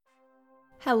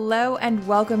Hello and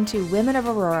welcome to Women of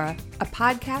Aurora, a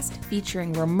podcast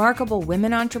featuring remarkable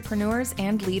women entrepreneurs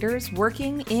and leaders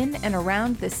working in and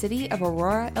around the city of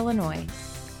Aurora, Illinois.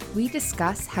 We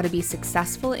discuss how to be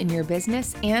successful in your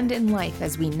business and in life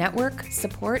as we network,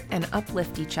 support, and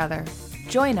uplift each other.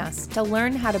 Join us to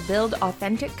learn how to build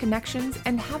authentic connections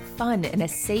and have fun in a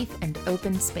safe and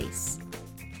open space.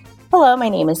 Hello, my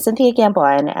name is Cynthia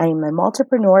Gamboa, and I'm a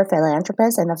multipreneur,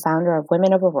 philanthropist, and the founder of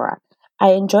Women of Aurora.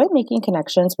 I enjoy making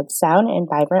connections with sound and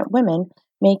vibrant women,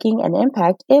 making an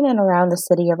impact in and around the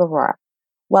city of Aurora.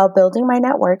 While building my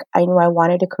network, I knew I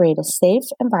wanted to create a safe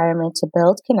environment to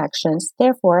build connections.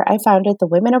 Therefore, I founded the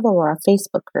Women of Aurora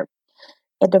Facebook group,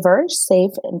 a diverse,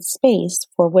 safe, and space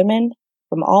for women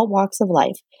from all walks of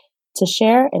life to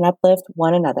share and uplift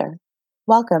one another.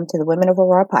 Welcome to the Women of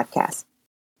Aurora podcast.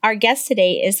 Our guest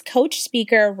today is coach,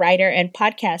 speaker, writer, and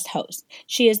podcast host.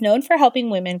 She is known for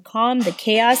helping women calm the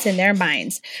chaos in their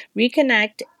minds,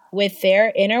 reconnect with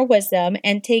their inner wisdom,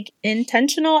 and take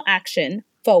intentional action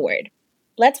forward.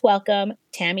 Let's welcome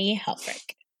Tammy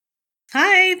Helfrich.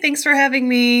 Hi, thanks for having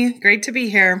me. Great to be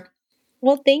here.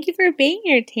 Well, thank you for being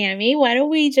here, Tammy. Why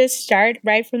don't we just start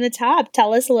right from the top?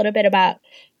 Tell us a little bit about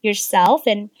yourself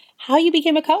and how you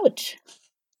became a coach.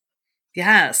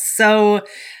 Yes. So,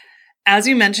 as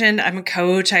you mentioned, I'm a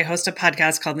coach. I host a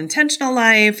podcast called Intentional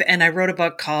Life, and I wrote a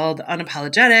book called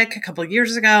Unapologetic a couple of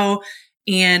years ago.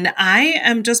 And I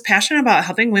am just passionate about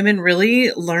helping women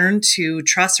really learn to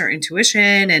trust their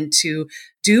intuition and to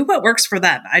do what works for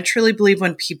them. I truly believe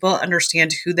when people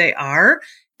understand who they are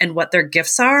and what their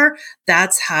gifts are,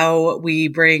 that's how we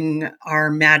bring our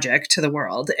magic to the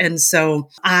world. And so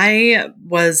I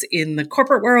was in the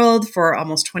corporate world for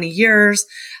almost 20 years.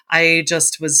 I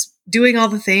just was doing all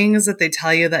the things that they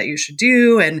tell you that you should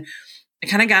do. And I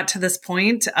kind of got to this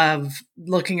point of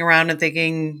looking around and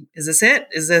thinking, is this it?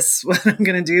 Is this what I'm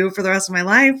going to do for the rest of my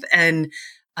life? And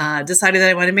decided that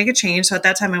I wanted to make a change. So at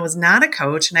that time, I was not a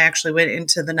coach, and I actually went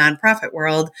into the nonprofit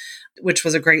world, which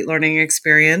was a great learning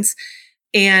experience.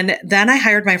 And then I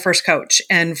hired my first coach.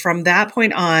 And from that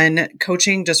point on,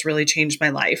 coaching just really changed my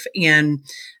life. And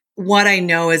what I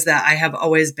know is that I have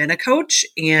always been a coach,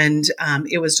 and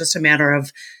it was just a matter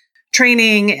of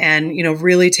training and,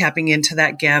 really tapping into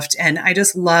that gift. And I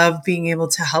just love being able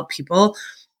to help people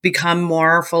become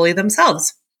more fully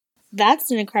themselves.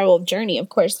 That's an incredible journey, of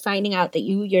course, finding out that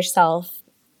you yourself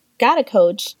got a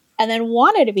coach and then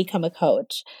wanted to become a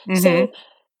coach. Mm-hmm. So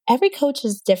every coach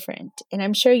is different, and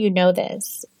I'm sure you know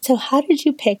this. So how did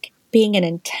you pick being an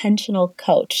intentional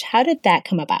coach? How did that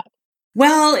come about?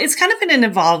 Well, it's kind of been an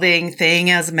evolving thing,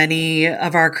 as many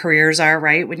of our careers are,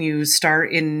 right? When you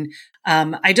start in,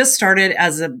 I just started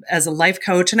as a life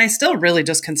coach, and I still really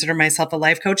just consider myself a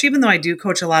life coach, even though I do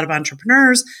coach a lot of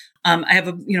entrepreneurs. I have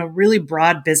a really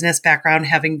broad business background,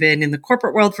 having been in the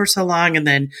corporate world for so long, and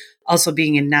then also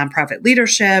being in nonprofit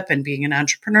leadership and being an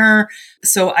entrepreneur.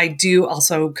 So I do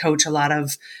also coach a lot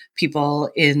of people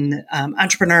in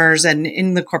entrepreneurs and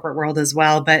in the corporate world as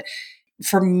well. But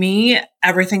for me,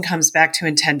 everything comes back to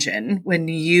intention. When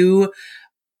you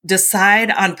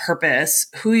decide on purpose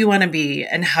who you want to be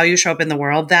and how you show up in the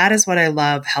world, that is what I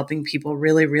love helping people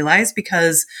really realize,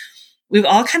 because we've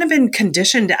all kind of been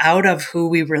conditioned out of who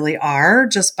we really are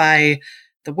just by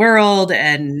the world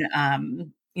and,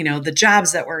 the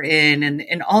jobs that we're in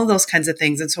and all those kinds of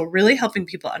things. And so really helping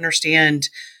people understand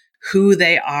who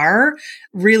they are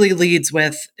really leads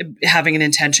with having an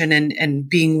intention and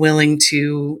being willing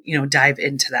to, dive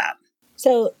into that.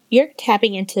 So you're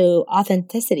tapping into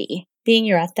authenticity, being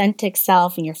your authentic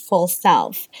self and your full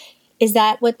self. Is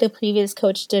that what the previous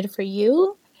coach did for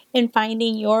you in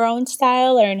finding your own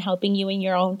style or in helping you in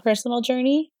your own personal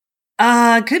journey?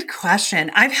 Good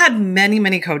question. I've had many,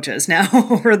 many coaches now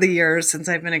over the years since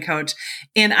I've been a coach.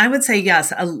 And I would say,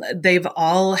 yes, they've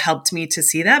all helped me to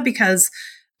see that, because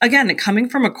again, coming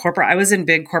from a corporate, I was in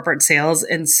big corporate sales.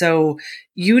 And so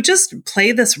you just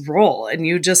play this role and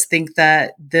you just think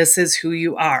that this is who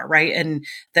you are, right? And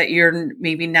that you're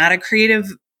maybe not a creative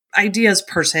ideas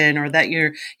person, or that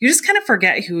you just kind of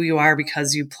forget who you are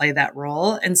because you play that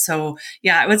role. And so,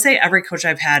 yeah, I would say every coach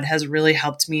I've had has really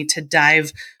helped me to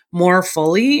dive more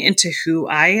fully into who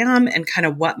I am and kind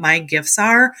of what my gifts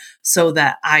are, so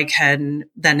that I can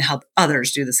then help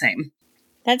others do the same.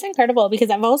 That's incredible, because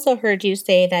I've also heard you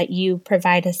say that you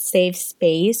provide a safe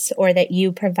space, or that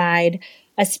you provide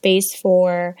a space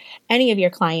for any of your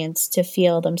clients to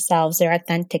feel themselves, their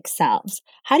authentic selves.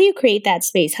 How do you create that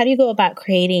space? How do you go about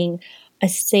creating a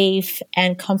safe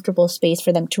and comfortable space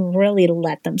for them to really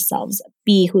let themselves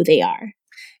be who they are?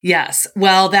 Yes.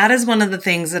 Well, that is one of the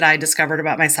things that I discovered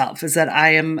about myself, is that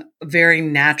I am very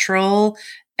natural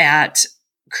at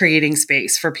creating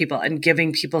space for people and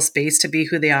giving people space to be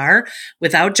who they are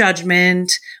without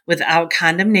judgment, without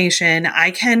condemnation.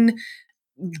 I can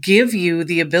give you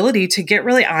the ability to get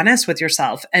really honest with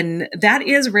yourself. And that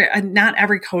is not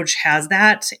every coach has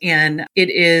that. And it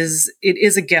is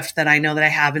a gift that I know that I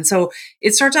have. And so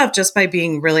it starts off just by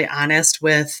being really honest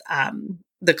with,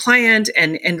 the client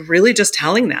and really just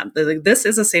telling them that this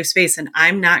is a safe space and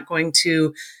I'm not going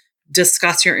to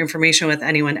discuss your information with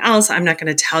anyone else. I'm not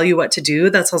going to tell you what to do.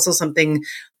 That's also something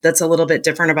that's a little bit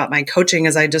different about my coaching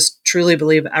is I just truly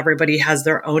believe everybody has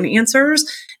their own answers.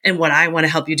 And what I want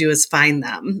to help you do is find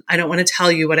them. I don't want to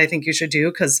tell you what I think you should do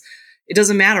because it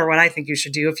doesn't matter what I think you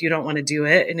should do. If you don't want to do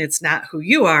it and it's not who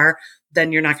you are,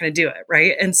 then you're not going to do it.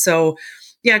 Right. And so,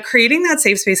 yeah, creating that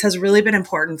safe space has really been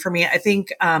important for me. I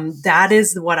think that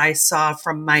is what I saw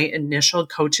from my initial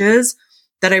coaches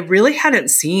that I really hadn't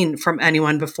seen from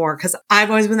anyone before, because I've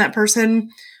always been that person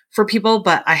for people,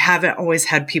 but I haven't always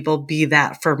had people be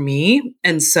that for me.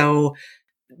 And so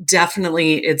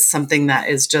definitely it's something that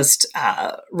is just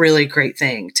a really great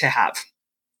thing to have.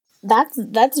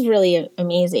 That's really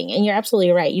amazing. And you're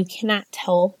absolutely right. You cannot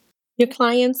tell your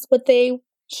clients what they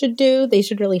should do. They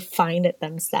should really find it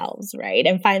themselves, right?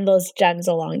 And find those gems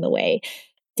along the way.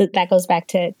 That goes back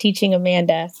to teaching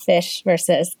Amanda fish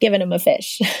versus giving him a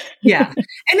fish. Yeah.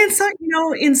 And it's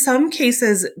not, in some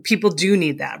cases, people do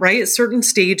need that, right? At certain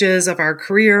stages of our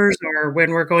careers or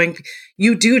when we're going,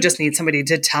 you do just need somebody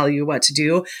to tell you what to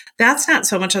do. That's not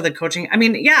so much of the coaching. I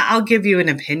mean, yeah, I'll give you an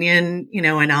opinion,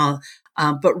 and I'll,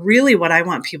 but really what I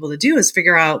want people to do is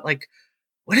figure out like,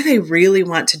 what do they really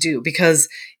want to do? Because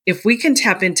if we can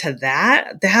tap into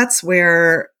that, that's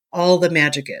where all the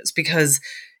magic is, because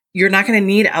you're not going to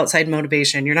need outside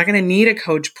motivation. You're not going to need a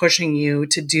coach pushing you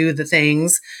to do the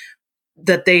things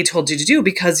that they told you to do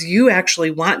because you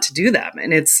actually want to do them.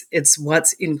 And it's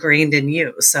what's ingrained in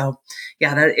you. So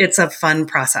yeah, it's a fun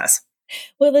process.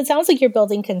 Well, it sounds like you're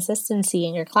building consistency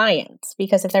in your clients,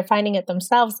 because if they're finding it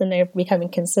themselves, then they're becoming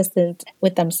consistent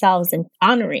with themselves and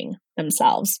honoring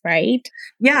themselves, right?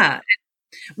 Yeah.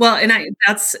 Well, and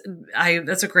that's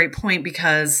a great point,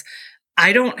 because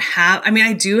I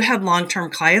do have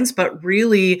long-term clients, but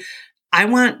really I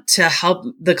want to help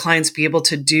the clients be able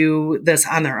to do this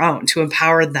on their own, to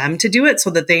empower them to do it so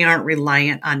that they aren't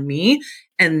reliant on me.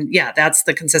 And yeah, that's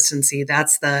the consistency.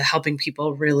 That's the helping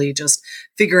people really just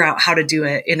figure out how to do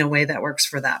it in a way that works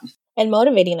for them. And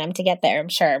motivating them to get there, I'm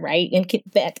sure, right? And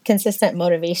that consistent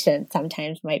motivation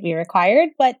sometimes might be required.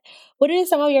 But what do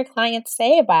some of your clients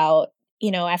say about,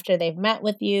 after they've met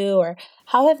with you, or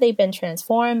how have they been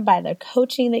transformed by the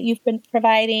coaching that you've been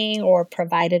providing or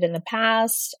provided in the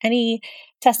past? Any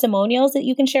testimonials that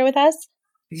you can share with us?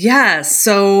 Yes.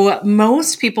 So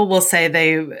most people will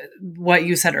say what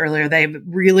you said earlier, they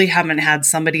really haven't had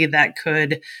somebody that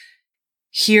could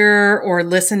hear or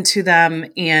listen to them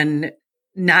and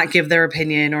not give their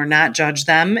opinion or not judge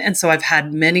them. And so I've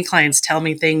had many clients tell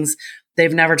me things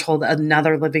they've never told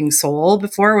another living soul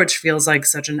before, which feels like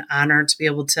such an honor to be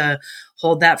able to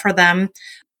hold that for them.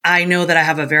 I know that I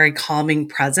have a very calming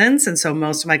presence. And so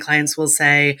most of my clients will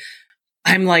say,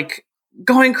 I'm like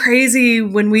going crazy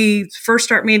when we first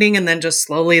start meeting. And then just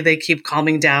slowly they keep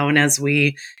calming down as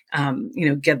we,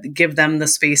 give them the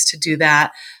space to do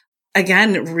that.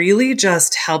 Again, really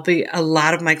just helping. A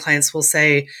lot of my clients will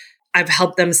say, I've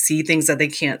helped them see things that they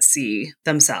can't see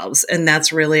themselves. And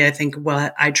that's really, I think,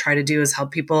 what I try to do is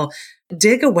help people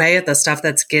dig away at the stuff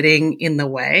that's getting in the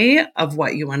way of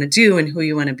what you want to do and who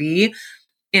you want to be.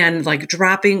 And like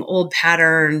dropping old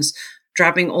patterns,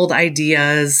 dropping old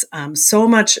ideas. So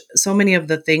many of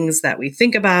the things that we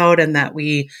think about and that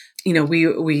we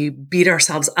beat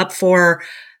ourselves up for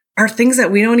are things that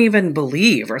we don't even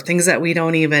believe or things that we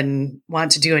don't even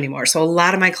want to do anymore. So a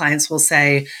lot of my clients will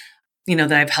say,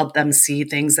 that I've helped them see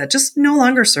things that just no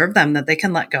longer serve them, that they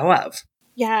can let go of.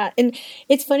 Yeah. And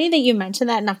it's funny that you mentioned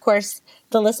that. And of course,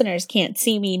 the listeners can't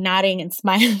see me nodding and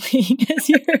smiling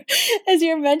as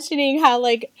you're mentioning how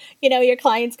your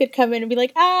clients could come in and be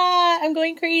like, I'm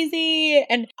going crazy.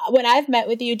 And when I've met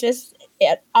with you just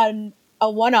on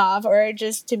a one-off or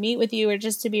just to meet with you or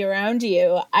just to be around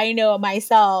you, I know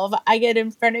myself, I get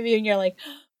in front of you and you're like,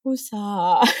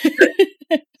 woosah.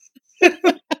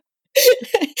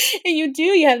 And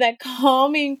you have that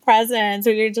calming presence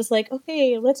where you're just like,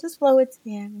 okay, let's just flow with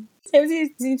him.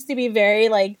 It seems to be very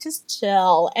just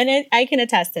chill. And I can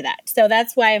attest to that. So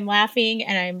that's why I'm laughing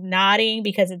and I'm nodding,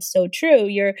 because it's so true.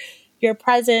 Your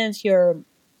presence, your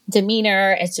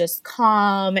demeanor is just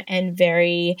calm and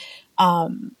very,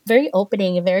 very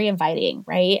opening and very inviting.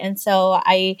 Right. And so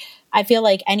I feel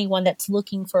like anyone that's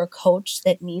looking for a coach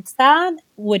that needs that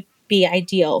would be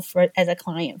ideal for as a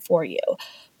client for you.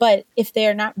 But if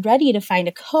they're not ready to find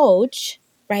a coach,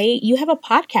 right, you have a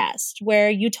podcast where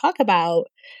you talk about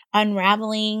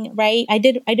unraveling, right? I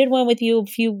did one with you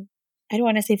I don't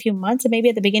want to say a few months, maybe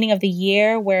at the beginning of the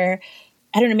year where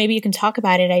I don't know, maybe you can talk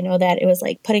about it. I know that it was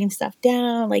like putting stuff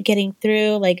down, like getting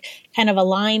through, like kind of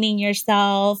aligning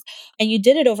yourself. And you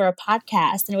did it over a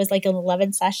podcast and it was like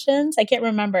 11 sessions. I can't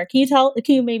remember. Can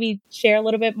you maybe share a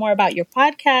little bit more about your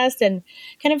podcast and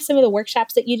kind of some of the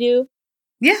workshops that you do?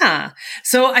 Yeah.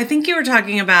 So I think you were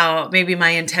talking about maybe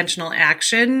my intentional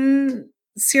action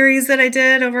series that I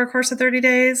did over a course of 30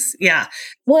 days. Yeah.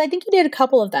 Well, I think you did a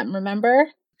couple of them, remember?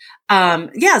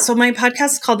 Yeah. So my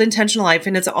podcast is called Intentional Life,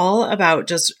 and it's all about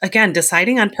just, again,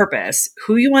 deciding on purpose,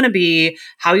 who you want to be,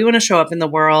 how you want to show up in the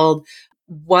world,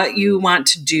 what you want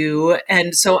to do.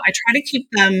 And so I try to keep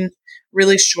them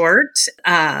really short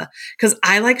because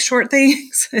I like short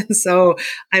things. And so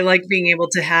I like being able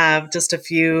to have just a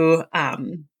few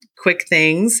quick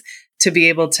things to be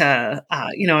able to,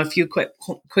 a few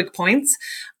quick points.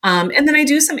 And then I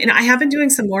do I have been doing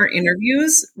some more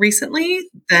interviews recently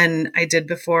than I did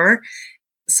before.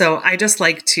 So I just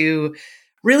like to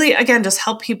really, again, just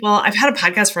help people. I've had a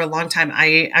podcast for a long time.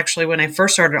 When I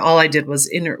first started, all I did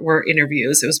were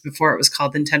interviews. It was before it was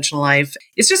called Intentional Life.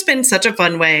 It's just been such a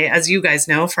fun way, as you guys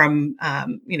know, from,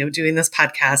 doing this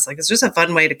podcast. Like, it's just a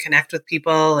fun way to connect with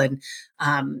people and,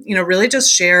 really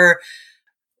just share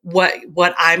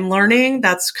what I'm learning.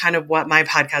 That's kind of what my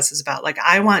podcast is about. Like,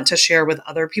 I want to share with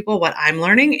other people what I'm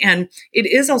learning. And it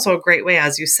is also a great way,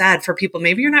 as you said, for people,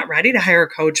 maybe you're not ready to hire a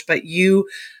coach, but you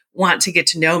want to get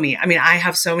to know me. I mean, I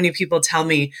have so many people tell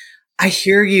me, I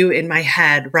hear you in my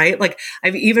head, right? Like,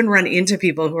 I've even run into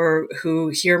people who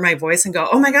hear my voice and go,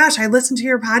 oh my gosh, I listened to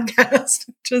your podcast,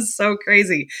 which is so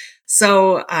crazy.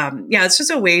 So, it's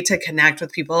just a way to connect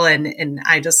with people. And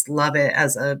I just love it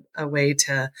as a way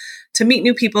to meet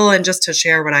new people and just to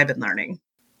share what I've been learning.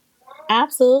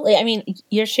 Absolutely. I mean,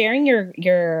 you're sharing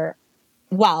your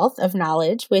wealth of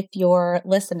knowledge with your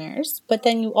listeners, but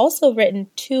then you also written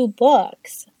 2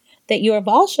 books that you have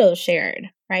also shared,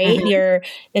 right? Mm-hmm. Your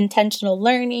intentional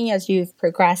learning as you've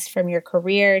progressed from your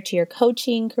career to your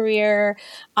coaching career,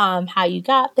 how you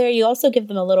got there. You also give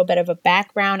them a little bit of a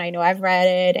background. I know I've read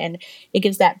it, and it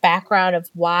gives that background of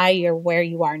why you're where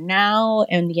you are now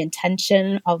and the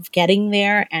intention of getting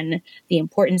there and the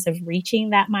importance of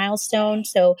reaching that milestone.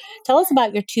 So tell us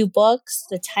about your 2 books,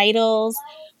 the titles,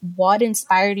 what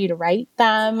inspired you to write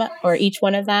them or each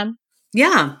one of them.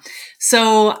 Yeah.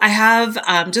 So I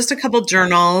have just a couple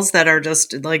journals that are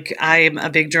just like, I'm a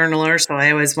big journaler, so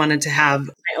I always wanted to have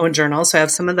my own journal. So I have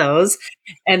some of those.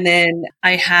 And then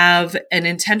I have an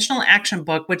intentional action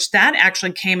book, which that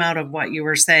actually came out of what you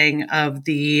were saying of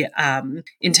the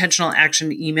intentional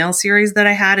action email series that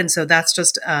I had. And so that's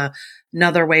just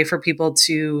another way for people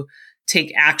to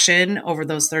take action over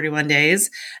those 31 days.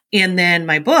 And then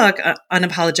my book,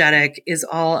 Unapologetic, is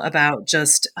all about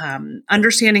just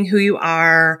understanding who you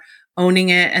are, owning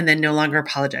it, and then no longer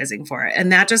apologizing for it.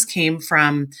 And that just came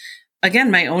from,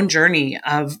 again, my own journey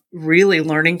of really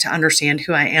learning to understand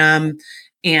who I am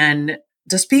and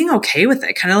just being okay with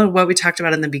it. Kind of like what we talked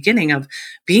about in the beginning of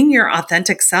being your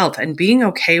authentic self and being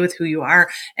okay with who you are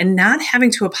and not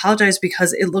having to apologize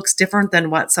because it looks different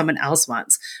than what someone else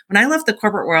wants. When I left the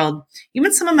corporate world,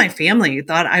 even some of my family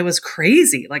thought I was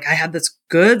crazy. Like, I had this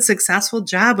good, successful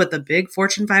job with a big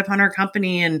Fortune 500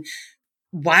 company, and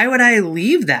why would I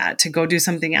leave that to go do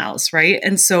something else? Right.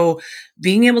 And so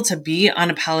being able to be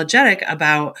unapologetic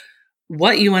about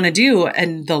what you want to do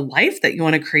and the life that you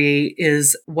want to create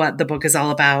is what the book is all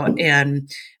about.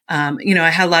 And, I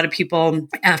had a lot of people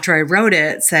after I wrote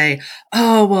it say,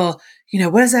 oh, well,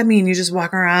 what does that mean? You just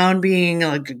walk around being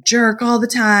like a jerk all the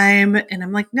time. And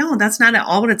I'm like, no, that's not at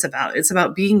all what it's about. It's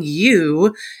about being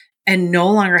you and no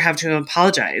longer have to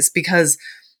apologize, because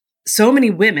so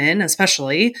many women,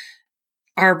 especially,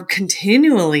 are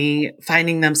continually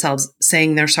finding themselves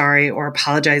saying they're sorry or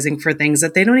apologizing for things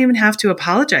that they don't even have to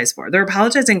apologize for. They're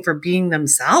apologizing for being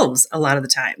themselves a lot of the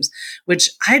times, which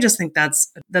I just think that's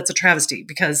a travesty,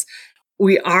 because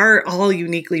we are all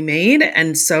uniquely made.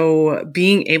 And so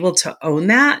being able to own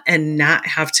that and not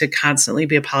have to constantly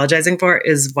be apologizing for it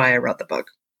is why I wrote the book.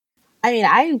 I mean,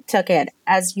 I took it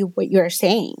as what you're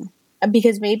saying,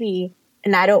 because maybe,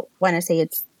 and I don't want to say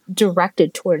it's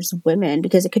directed towards women,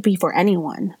 because it could be for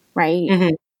anyone, right?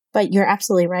 Mm-hmm. But you're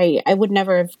absolutely right. I would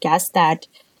never have guessed that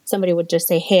somebody would just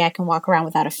say, hey, I can walk around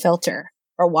without a filter,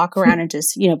 or walk around and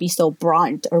just, be so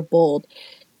blunt or bold.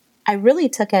 I really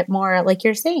took it more like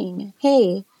you're saying,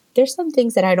 hey, there's some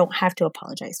things that I don't have to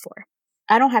apologize for.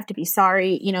 I don't have to be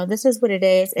sorry. This is what it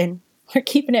is, and we're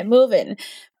keeping it moving.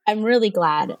 I'm really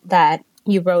glad that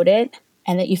you wrote it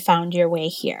and that you found your way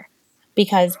here,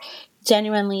 because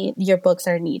genuinely your books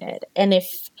are needed. And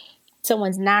if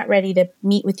someone's not ready to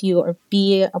meet with you or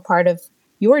be a part of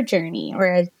your journey or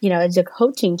as a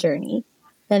coaching journey,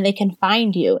 then they can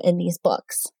find you in these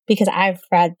books. Because I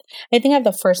think I have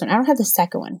the first one. I don't have the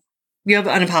second one. You have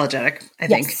Unapologetic, I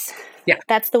think. Yeah.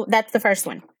 That's the first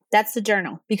one. That's the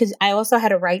journal, because I also had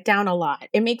to write down a lot.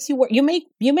 It makes you work. You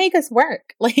make us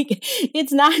work. Like,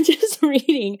 it's not just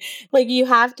reading. Like, you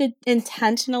have to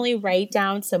intentionally write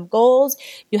down some goals.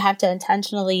 You have to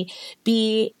intentionally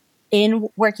be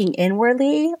working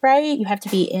inwardly, right? You have to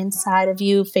be inside of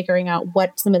you, figuring out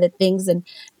what some of the things and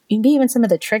maybe even some of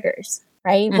the triggers,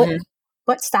 right? Mm-hmm.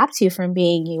 What stops you from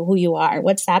being who you are?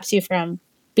 What stops you from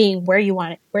being where you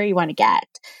want to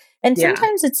get? And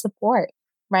sometimes it's support,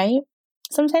 right?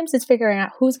 Sometimes it's figuring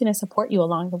out who's going to support you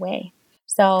along the way.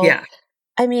 So,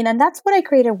 I mean, and that's what I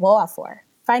created WOA for.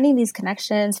 Finding these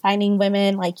connections, finding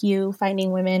women like you,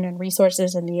 finding women and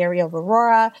resources in the area of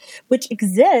Aurora, which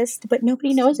exist, but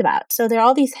nobody knows about. So there are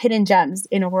all these hidden gems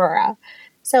in Aurora.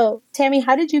 So, Tammy,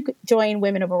 how did you join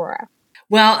Women of Aurora?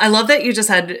 Well, I love that you just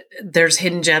said there's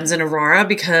hidden gems in Aurora,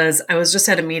 because I was just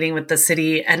at a meeting with the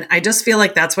city, and I just feel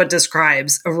like that's what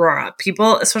describes Aurora.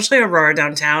 People, especially Aurora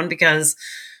downtown, because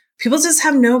people just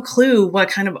have no clue what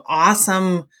kind of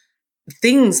awesome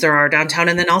things there are downtown,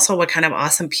 and then also what kind of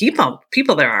awesome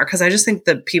people there are. Because I just think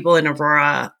the people in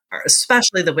Aurora,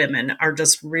 especially the women, are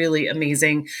just really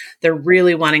amazing. They're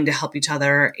really wanting to help each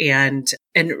other and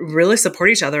really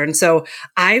support each other. And so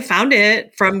I found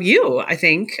it from you. I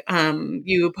think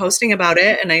you posting about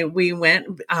it, and we went.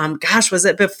 Was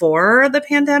it before the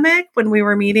pandemic when we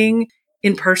were meeting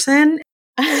in person?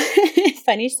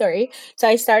 Funny story. So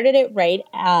I started it right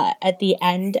at the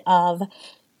end of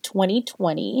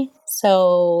 2020.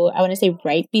 So I want to say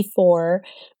right before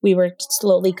we were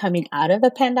slowly coming out of the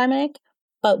pandemic,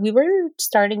 but we were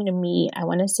starting to meet, I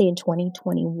want to say in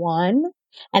 2021.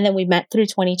 And then we met through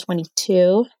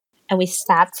 2022 and we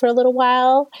stopped for a little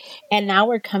while. And now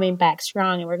we're coming back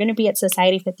strong, and we're going to be at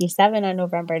Society 57 on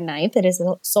November 9th. It is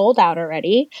sold out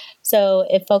already. So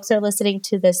if folks are listening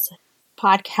to this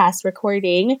podcast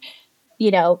recording,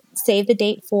 save the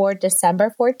date for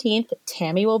December 14th.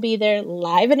 Tammy will be there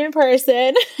live and in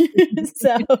person.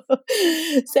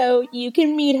 So you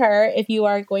can meet her if you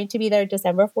are going to be there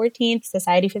December 14th,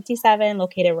 Society 57,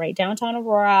 located right downtown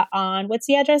Aurora on, what's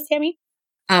the address, Tammy?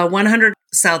 100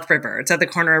 South River. It's at the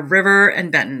corner of River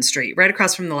and Benton Street, right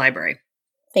across from the library.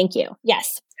 Thank you.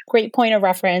 Yes. Great point of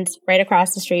reference, right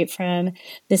across the street from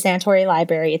the Santori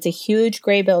Library. It's a huge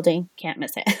gray building. Can't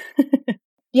miss it.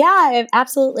 Yeah,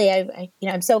 absolutely.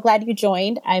 I'm so glad you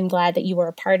joined. I'm glad that you were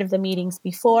a part of the meetings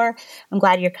before. I'm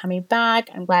glad you're coming back.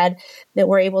 I'm glad that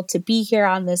we're able to be here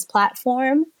on this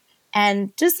platform.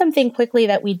 And just something quickly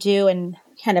that we do and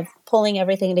kind of pulling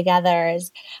everything together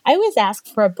is I always ask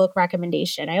for a book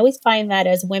recommendation. I always find that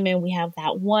as women, we have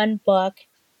that one book,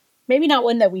 maybe not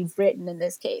one that we've written in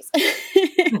this case,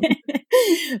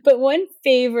 but one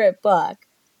favorite book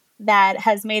that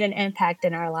has made an impact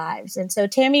in our lives. And so,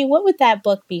 Tammy, what would that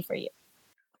book be for you?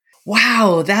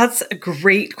 Wow, that's a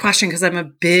great question, because I'm a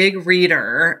big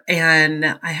reader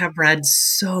and I have read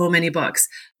so many books.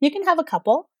 You can have a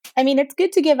couple. I mean, it's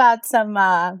good to give out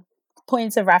some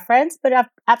points of reference, but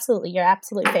absolutely, your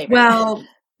absolute favorite. Well,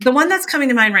 the one that's coming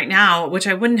to mind right now, which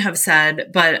I wouldn't have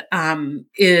said, but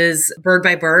is Bird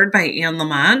by Anne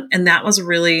Lamott. And that was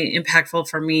really impactful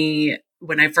for me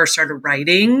when I first started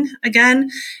writing again.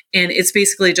 And it's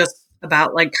basically just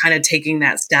about like kind of taking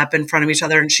that step in front of each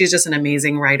other. And she's just an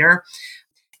amazing writer.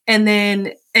 And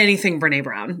then anything Brené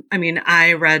Brown. I mean,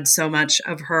 I read so much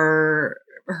of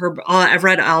I've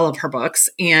read all of her books,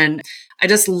 and I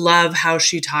just love how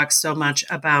she talks so much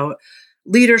about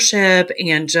leadership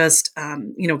and just,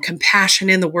 compassion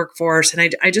in the workforce.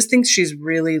 And I just think she's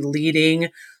really leading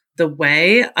the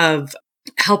way of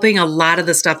helping a lot of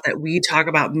the stuff that we talk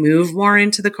about move more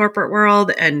into the corporate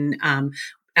world, and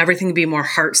everything be more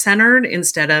heart-centered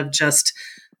instead of just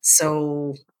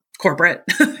so corporate,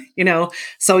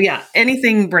 So yeah,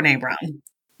 anything Brené Brown.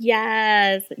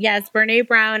 Yes, Brené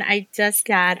Brown. I just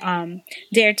got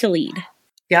Dare to Lead.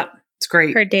 Yep, it's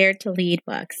great. Her Dare to Lead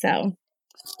book. So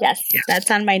yes,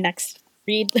 that's on my next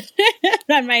read.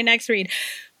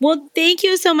 Well, thank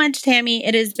you so much, Tammy.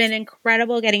 It has been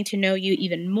incredible getting to know you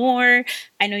even more.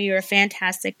 I know you're a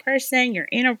fantastic person. You're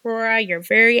in Aurora. You're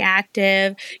very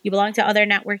active. You belong to other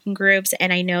networking groups,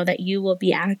 and I know that you will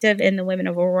be active in the Women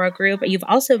of Aurora group. You've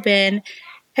also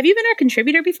have you been our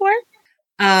contributor before?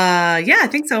 Yeah, I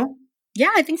think so.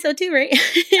 Yeah, I think so too, right?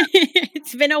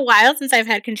 It's been a while since I've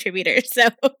had contributors. So,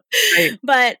 right.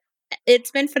 But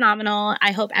It's been phenomenal.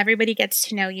 I hope everybody gets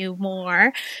to know you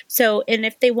more. So, and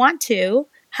if they want to,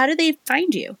 how do they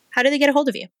find you? How do they get a hold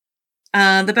of you?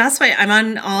 The best way, I'm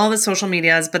on all the social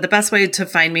medias, but the best way to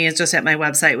find me is just at my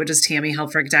website, which is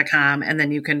tammyhelfrich.com. And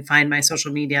then you can find my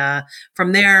social media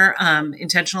from there.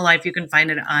 Intentional Life, you can find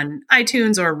it on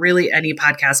iTunes or really any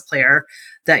podcast player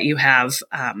that you have.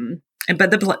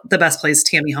 But the best place,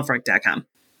 tammyhelfrich.com.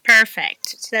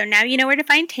 Perfect. So now you know where to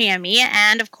find Tammy.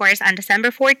 And of course, on December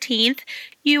 14th,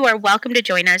 you are welcome to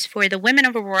join us for the Women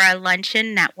of Aurora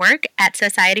Luncheon Network at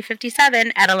Society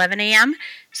 57 at 11 a.m.,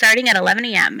 starting at 11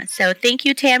 a.m. So thank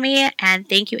you, Tammy, and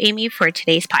thank you, Amy, for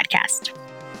today's podcast.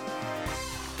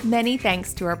 Many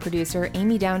thanks to our producer,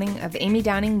 Amy Downing of Amy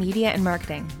Downing Media and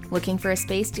Marketing. Looking for a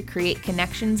space to create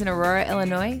connections in Aurora,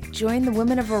 Illinois? Join the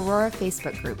Women of Aurora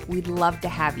Facebook group. We'd love to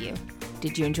have you.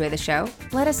 Did you enjoy the show?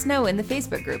 Let us know in the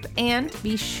Facebook group, and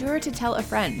be sure to tell a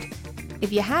friend.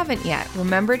 If you haven't yet,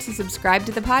 remember to subscribe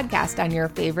to the podcast on your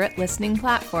favorite listening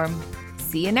platform.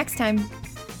 See you next time.